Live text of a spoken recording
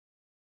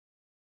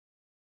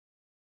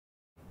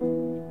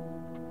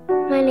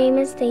My name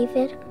is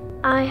David.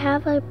 I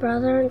have a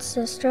brother and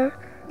sister,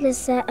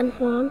 Lisette and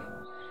Juan.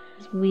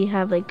 We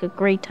have like a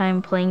great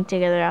time playing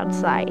together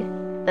outside.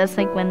 That's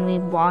like when we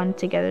bond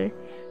together.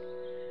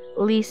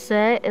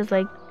 Lisette is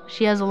like,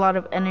 she has a lot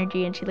of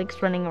energy and she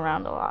likes running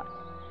around a lot.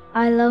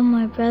 I love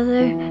my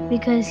brother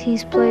because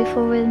he's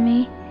playful with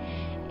me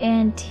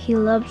and he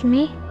loves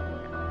me.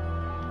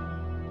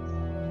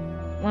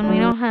 When we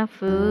don't have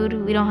food,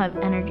 we don't have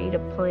energy to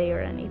play or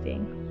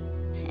anything.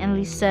 And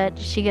Lisette,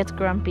 she gets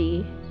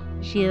grumpy.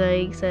 She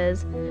like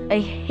says, I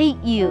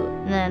hate you.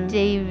 And then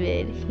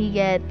David,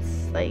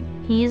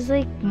 he's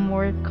like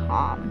more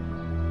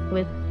calm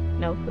with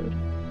no food.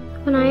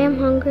 When I am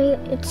hungry,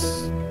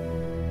 it's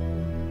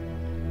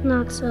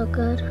not so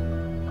good.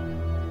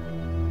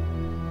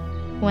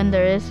 When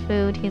there is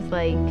food, he's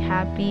like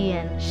happy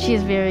and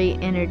she's very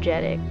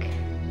energetic.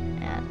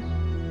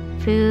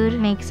 And food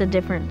makes a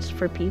difference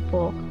for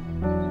people.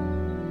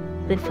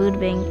 The food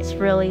bank is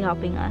really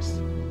helping us.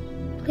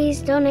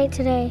 Please donate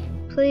today.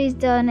 Please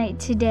donate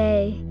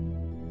today.